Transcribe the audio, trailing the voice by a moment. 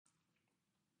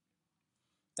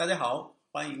大家好，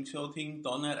欢迎收听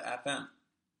Donut FM。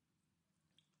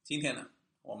今天呢，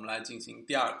我们来进行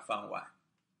第二个番外。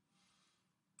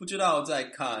不知道在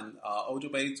看欧洲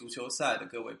杯足球赛的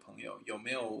各位朋友有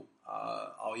没有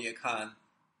熬夜看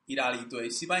意大利对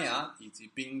西班牙以及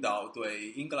冰岛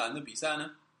对英格兰的比赛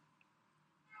呢？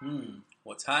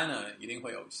我猜呢一定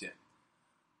会有一些。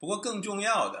不过更重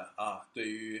要的对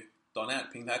于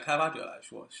Donut 平台开发者来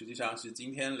说，实际上是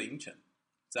今天凌晨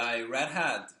在 Red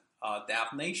Hat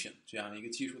Dev Nation 这样一个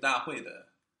技术大会的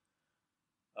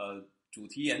主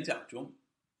题演讲中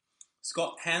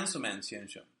 ，Scott Hanselman 先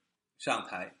生上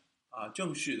台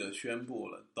正式的宣布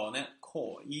了 .NET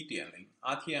Core 1.0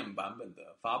 RTM 版本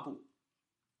的发布。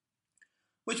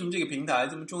为什么这个平台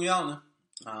这么重要呢？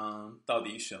到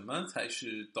底什么才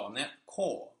是 .NET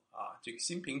Core 这个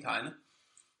新平台呢？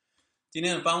今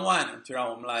天的番外呢，就让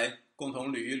我们来共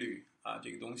同捋一捋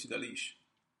这个东西的历史。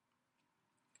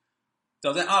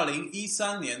早在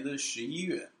2013年的11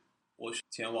月，我是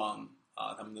前往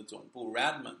他们的总部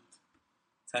Redmond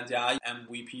参加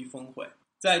MVP 峰会。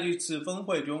在这次峰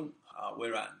会中微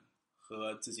软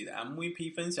和自己的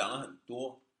MVP 分享了很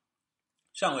多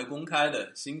尚未公开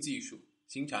的新技术、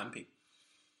新产品。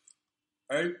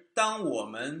而当我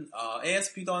们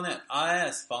ASP.NET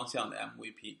IIS 方向的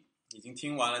MVP 已经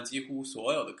听完了几乎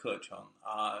所有的课程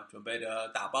准备着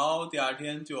打包第二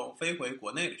天就飞回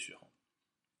国内的时候，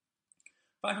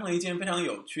发生了一件非常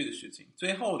有趣的事情。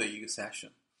最后的一个 session，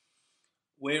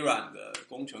 微软的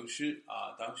工程师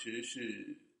当时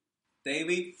是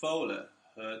David Fowler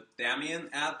和 Damian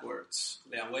Edwards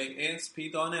两位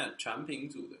ASP.NET 产品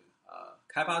组的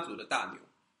开发组的大牛，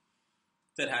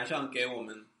在台上给我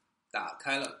们打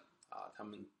开了他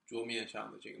们桌面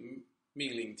上的这个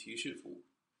命令提示服务，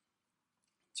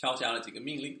敲下了几个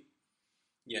命令，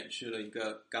演示了一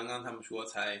个刚刚他们说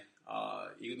才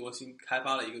开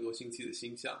发了一个多星期的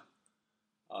新项，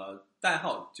代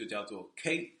号就叫做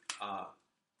K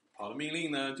跑的命令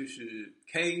呢就是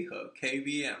K 和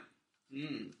KVM。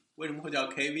为什么会叫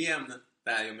KVM 呢？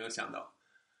大家有没有想到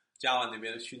Java 那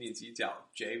边的虚拟机叫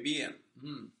JVM？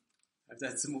而在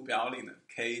字母表里呢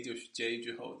K 就是 J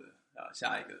之后的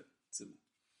下一个字母。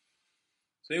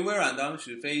所以微软当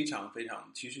时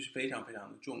其实是非常非常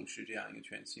的重视这样一个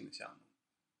全新的项目。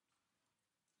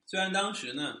虽然当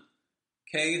时呢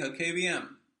K 和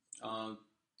KVM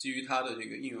基于它的这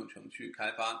个应用程序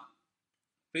开发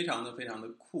非常的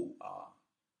酷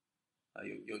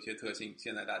有些特性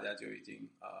现在大家就已经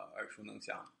耳熟能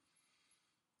详，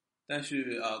但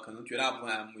是可能绝大部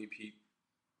分 MVP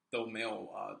都没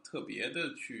有特别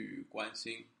的去关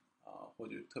心或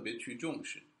者特别去重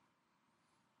视，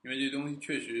因为这东西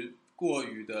确实过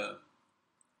于的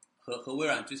和微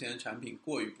软之前的产品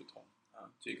过于不同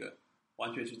这个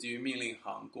完全是基于命令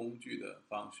行工具的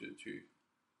方式去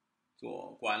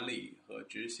做管理和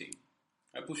执行，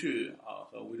而不是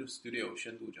和 Visual Studio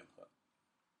深度整合。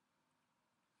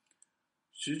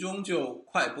时钟就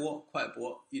快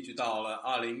播，一直到了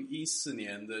2014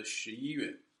年的11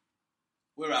月，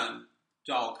微软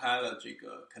召开了这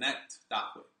个 Connect 大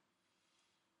会。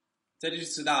在这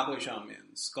次大会上面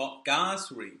Scott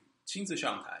Guthrie 亲自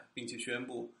上台，并且宣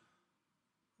布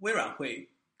微软会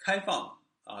开放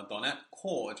.NET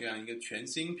Core 这样一个全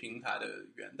新平台的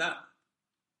元旦。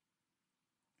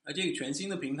而这个全新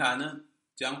的平台呢，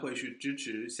将会是支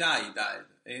持下一代的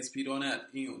ASP.NET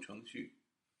应用程序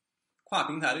跨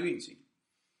平台的运行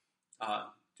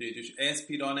这也就是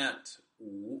ASP.NET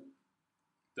 5。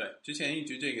对，之前一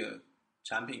直这个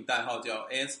产品代号叫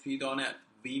ASP.NET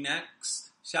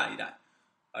VNext 下一代，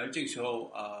而这个时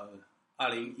候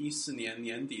2014年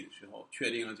年底的时候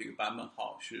确定了这个版本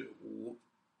号是5。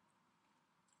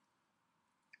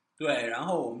对，然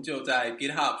后我们就在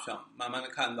GitHub 上慢慢的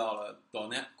看到了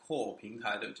 .NET Core 平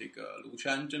台的这个庐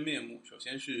山真面目。首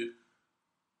先是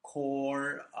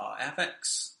Core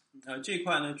FX， 这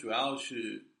块呢主要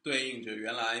是对应着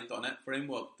原来 .NET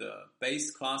Framework 的 Base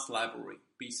Class Library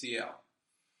BCL，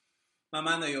 慢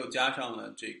慢的又加上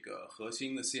了这个核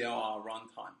心的 CLR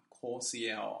Runtime Core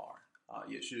CLR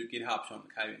也是 GitHub 上的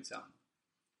开源项目。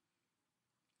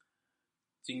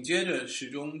紧接着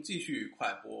时钟继续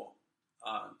快播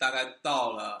大概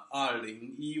到了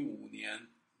2015年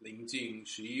临近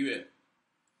11月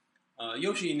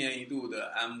又是一年一度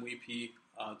的 MVP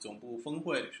总部峰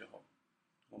会的时候，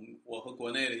我和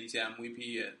国内的一些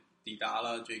MVP 也抵达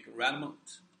了这个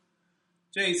Redmond。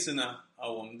 这一次呢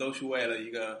我们都是为了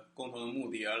一个共同的目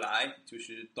的而来，就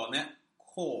是 .NET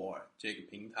Core 这个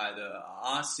平台的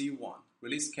RC1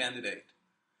 Release Candidate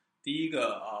第一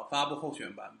个发布候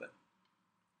选版本。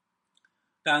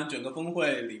当然整个峰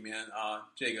会里面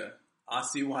这个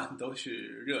RC1 都是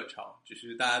热潮，只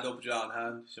是大家都不知道它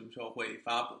什么时候会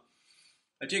发布。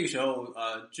这个时候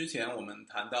之前我们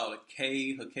谈到了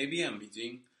K 和 KVM 已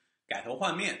经改头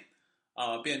换面，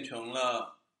变成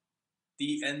了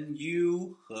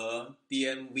DNU 和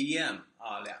DNVM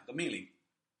两个命令。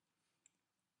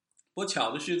不过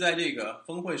巧的是，在这个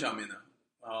峰会上面呢，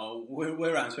微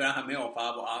软虽然还没有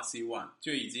发布 RC1，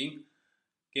 就已经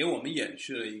给我们演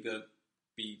示了一个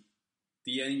比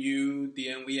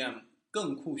DNU、DNVM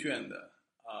更酷炫的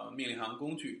命令行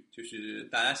工具，就是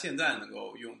大家现在能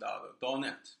够用到的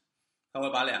 .NET， 它会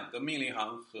把两个命令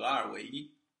行合二为一。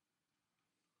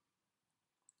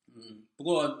不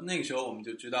过那个时候我们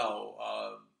就知道，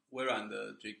微软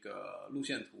的这个路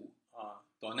线图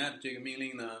.NET 这个命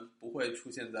令呢不会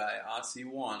出现在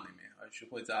RC1 里面，而是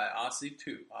会在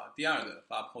RC2 第二个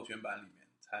发布候选版里面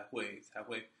才会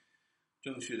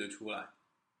正式的出来。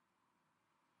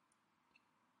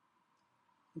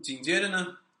紧接着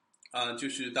呢，就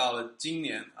是到了今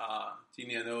年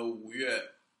的5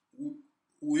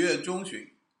月中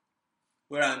旬，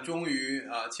微软终于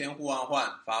千呼万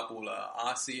唤发布了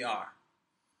RC2。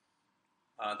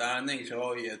当然那个时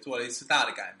候也做了一次大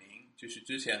的改名，就是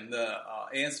之前的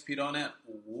ASP.NET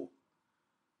 5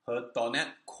和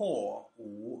 .NET Core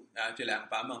 5这两个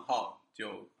版本号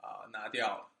就拿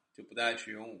掉了，就不再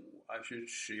使用5，而是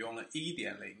使用了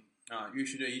 1.0 预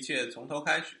示着一切从头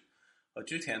开始，和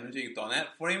之前的这个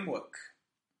 .NET Framework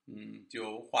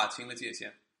就划清了界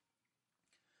限。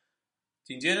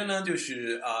紧接着呢，就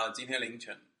是今天凌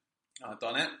晨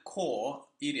.NET Core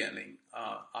 1.0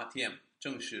 RTM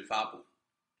正式发布，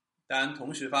当然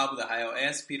同时发布的还有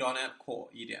ASP.NET Core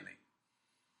 1.0。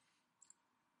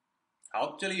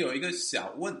好，这里有一个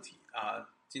小问题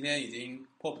今天已经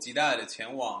迫不及待的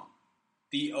前往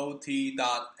dot.net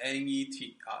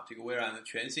这个微软的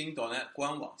全新 .NET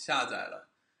官网下载了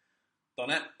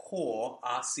 .NET Core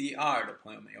RC2 的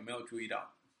朋友们有没有注意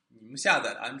到，你们下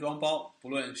载的安装包，不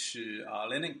论是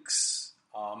Linux、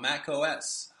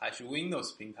macOS 还是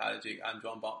Windows 平台的这个安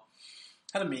装包，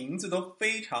它的名字都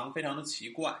非常非常的奇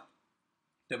怪，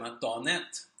对吗？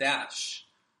 .NET -dev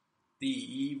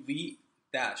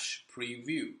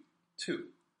 -preview 2，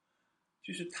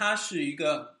 就是它是一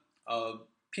个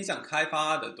偏向开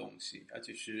发的东西，而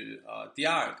且是第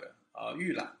二个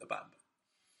预览的版本。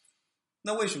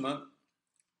那为什么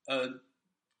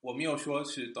我们又说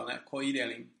是 .NET Core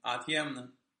 1.0 RTM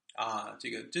呢？这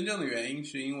个真正的原因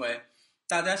是因为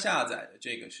大家下载的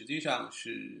这个实际上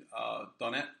是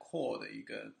.NET Core 的一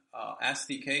个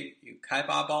SDK， 一个开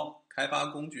发包、开发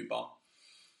工具包。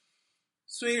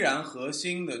虽然核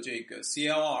心的这个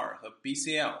CLR 和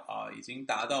BCL 已经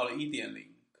达到了 1.0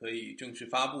 可以正式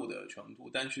发布的程度，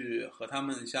但是和他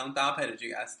们相搭配的这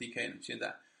个 SDK 呢，现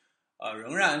在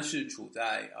仍然是处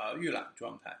在预览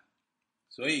状态。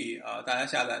所以大家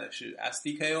下载的是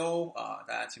SDK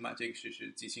大家请把这个事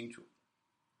实记清楚。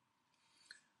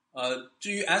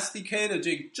至于 SDK 的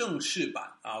这个正式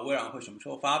版微软会什么时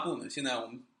候发布呢？现在我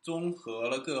们综合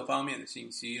了各方面的信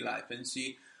息来分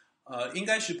析，应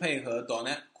该是配合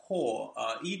 .NET Core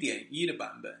 1.1 的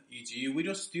版本以及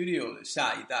Visual Studio 的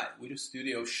下一代 Visual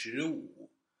Studio 15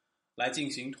来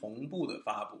进行同步的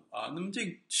发布那么这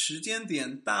个时间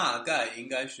点大概应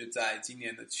该是在今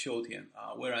年的秋天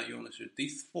微软用的是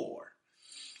Disk4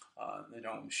 那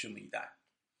让我们拭目以待。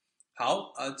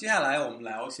好，接下来我们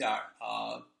聊一下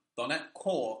.NET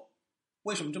Core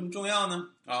为什么这么重要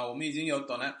呢？我们已经有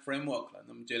 .NET Framework 了，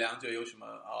那么这两者有什么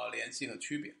联系和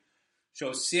区别？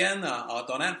首先呢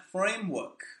.NET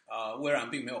Framework 微软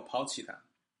并没有抛弃它，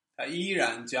它依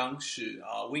然将是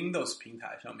Windows 平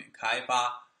台上面开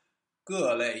发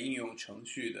各类应用程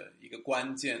序的一个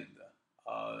关键的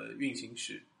运行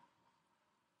时。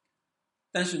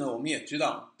但是呢，我们也知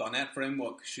道 .NET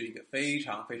Framework 是一个非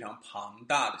常非常庞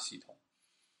大的系统，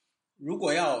如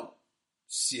果要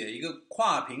写一个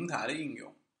跨平台的应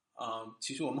用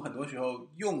其实我们很多时候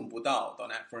用不到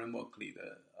 .NET Framework 里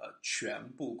的全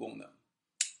部功能，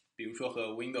比如说和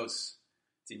Windows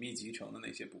紧密集成的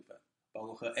那些部分，包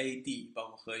括和 AD， 包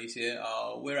括和一些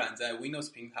微软在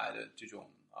Windows 平台的这种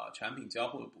产品交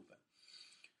互的部分。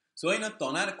所以呢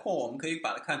 .NET Core 我们可以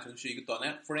把它看成是一个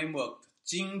 .NET Framework 的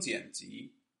精简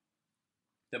集，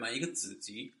对吗？一个子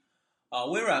集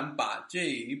微软把这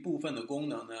一部分的功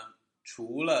能呢，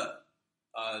除了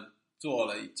做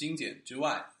了精简之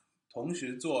外，同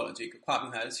时做了这个跨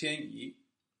平台的迁移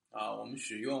我们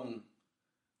使用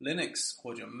Linux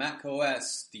或者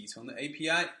macOS 底层的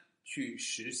API 去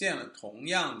实现了同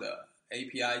样的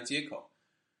API 接口，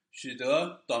使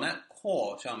得 .NET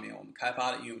Core 上面我们开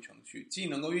发的应用程序既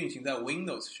能够运行在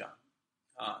Windows 上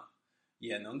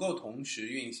也能够同时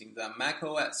运行在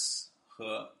macOS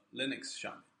和 Linux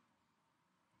上面。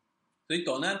所以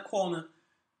 .NET Core 呢，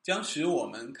将使我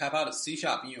们开发的 C#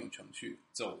 应用程序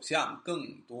走向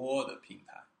更多的平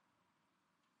台。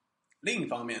另一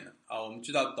方面呢，我们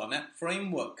知道 .NET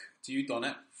Framework 基于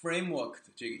 .NET Framework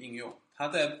的这个应用，它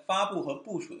在发布和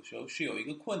部署的时候是有一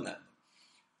个困难的。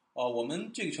我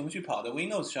们这个程序跑在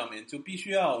Windows 上面，就必须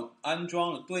要安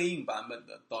装了对应版本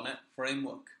的 .NET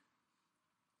Framework。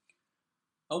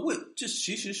这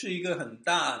其实是一个很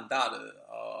大很大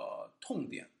的痛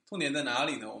点。痛点在哪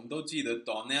里呢？我们都记得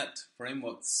 .NET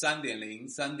Framework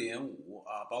 3.0、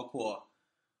3.5包括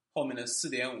后面的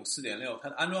 4.5、4.6， 它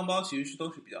的安装包其实都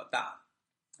是比较大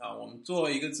的我们做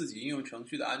一个自己应用程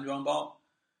序的安装包，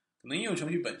可能应用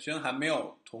程序本身还没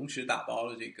有同时打包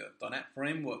了这个 .NET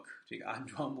Framework 这个安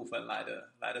装部分来的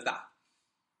大。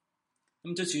那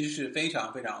么这其实是非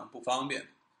常非常不方便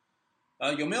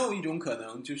的。有没有一种可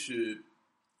能就是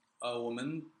我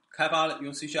们开发了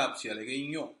用 C# 写了一个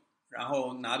应用，然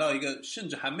后拿到一个甚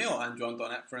至还没有安装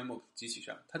 .NET Framework 机器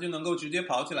上，它就能够直接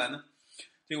跑起来呢？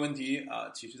这个问题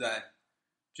其实在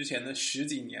之前的10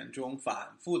几年中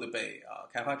反复的被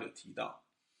开发者提到。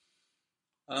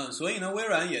所以呢，微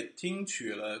软也听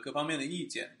取了各方面的意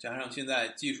见，加上现在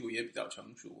技术也比较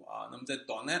成熟那么在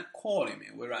 .NET Core 里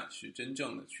面，微软是真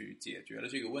正的去解决了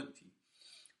这个问题。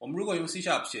我们如果用 C#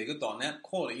 写一个 .NET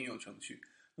Core 的应用程序，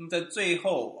那么在最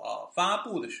后发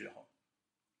布的时候，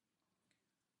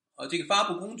这个发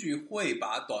布工具会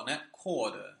把 .NET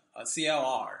Core 的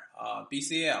CLR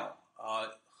BCL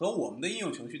和我们的应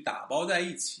用程序打包在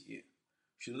一起，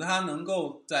使得它能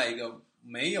够在一个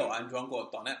没有安装过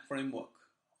 .NET Framework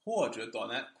或者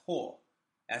 .NET Core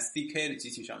SDK 的机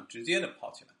器上直接的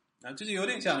跑起来。这就有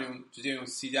点像直接用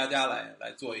C++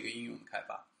 来做一个应用的开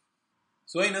发。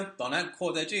所以呢 .NET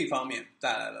Core 在这一方面带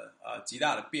来了极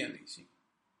大的便利性。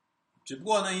只不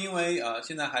过呢，因为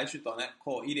现在还是 .NET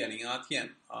Core 1.0 RTM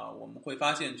我们会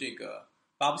发现这个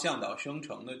发布向导生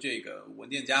成的这个文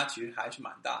件夹其实还是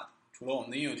蛮大的。除了我们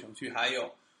的应用程序，还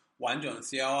有完整的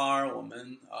CLR， 我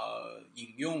们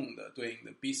引用的对应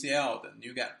的 BCL 的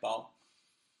NuGet 包。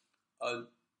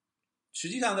实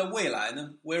际上在未来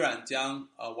呢，微软将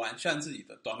完善自己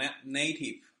的 .NET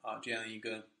Native 这样一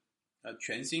个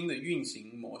全新的运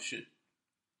行模式。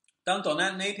当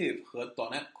 .NET Native 和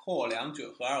 .NET Core 两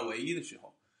者合二为一的时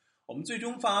候，我们最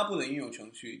终发布的应用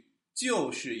程序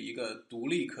就是一个独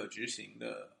立可执行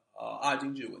的二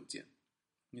进制文件，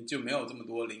你就没有这么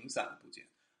多零散的部件。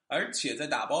而且在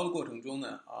打包的过程中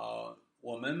呢，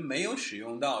我们没有使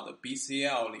用到的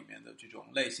BCL 里面的这种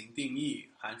类型定义、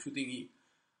函数定义，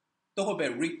都会被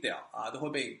read 掉都会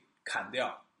被砍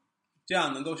掉，这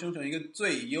样能够生成一个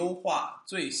最优化、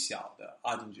最小的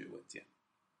二进制文件。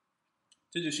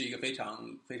这就是一个非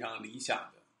常非常理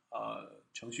想的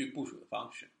程序部署的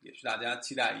方式，也是大家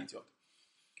期待已久的。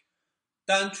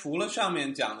但除了上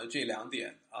面讲的这两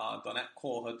点.NET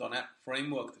Core 和 .NET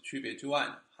Framework 的区别之外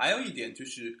呢，还有一点就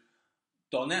是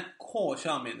 .NET Core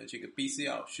上面的这个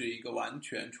BCL 是一个完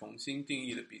全重新定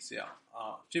义的 BCL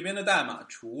这边的代码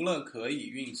除了可以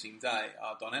运行在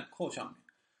.NET Core 上面，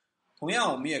同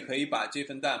样我们也可以把这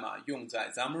份代码用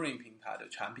在 Xamarin 平台的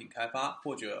产品开发，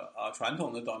或者传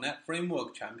统的 .NET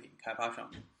Framework 产品开发上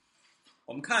面。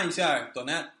我们看一下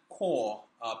 .NET Core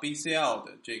BCL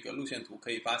的这个路线图，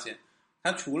可以发现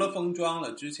它除了封装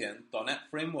了之前 .NET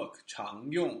Framework 常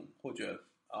用或者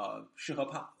适合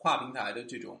跨平台的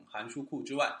这种函数库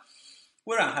之外，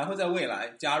微软还会在未来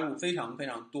加入非常非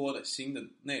常多的新的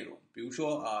内容，比如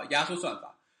说压缩算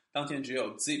法，当前只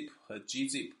有 zip 和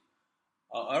gzip，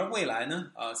而未来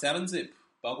呢，7zip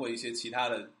包括一些其他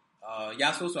的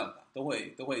压缩算法都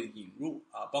会引入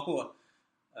包括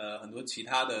很多其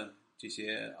他的这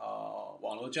些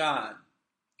网络站，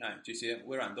这些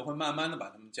微软都会慢慢的把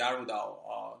它们加入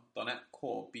到.NET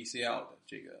Core BCL 的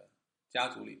这个家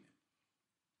族里面。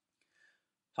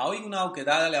好，一共呢我给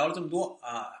大家聊了这么多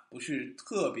不是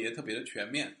特别特别的全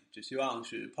面，只希望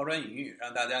是抛砖引玉，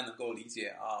让大家能够理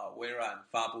解微软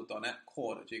发布 .NET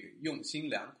Core 的这个用心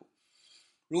良苦。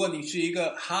如果你是一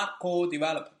个 hardcore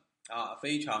developer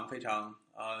非常非常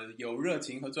有热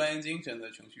情和钻研精神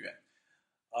的程序员，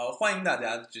欢迎大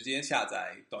家直接下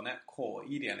载 .NET Core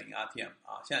 1.0 RTM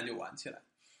现在就玩起来。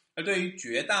而对于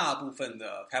绝大部分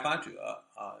的开发者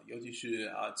尤其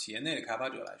是企业内的开发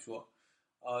者来说，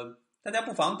大家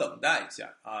不妨等待一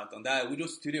下等待 Visual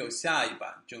Studio 下一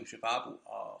版正式发布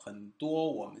很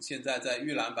多我们现在在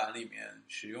预览版里面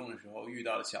使用的时候遇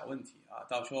到的小问题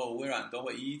到时候微软都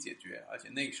会一一解决，而且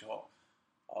那个时候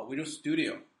Visual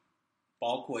Studio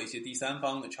包括一些第三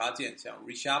方的插件，像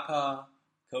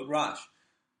ReSharper、CodeRush，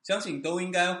 相信都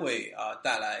应该会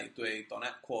带来对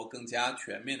 .NET Core 更加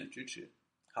全面的支持。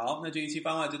好，那这一期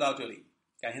番外就到这里，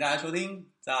感谢大家收听，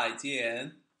再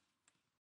见。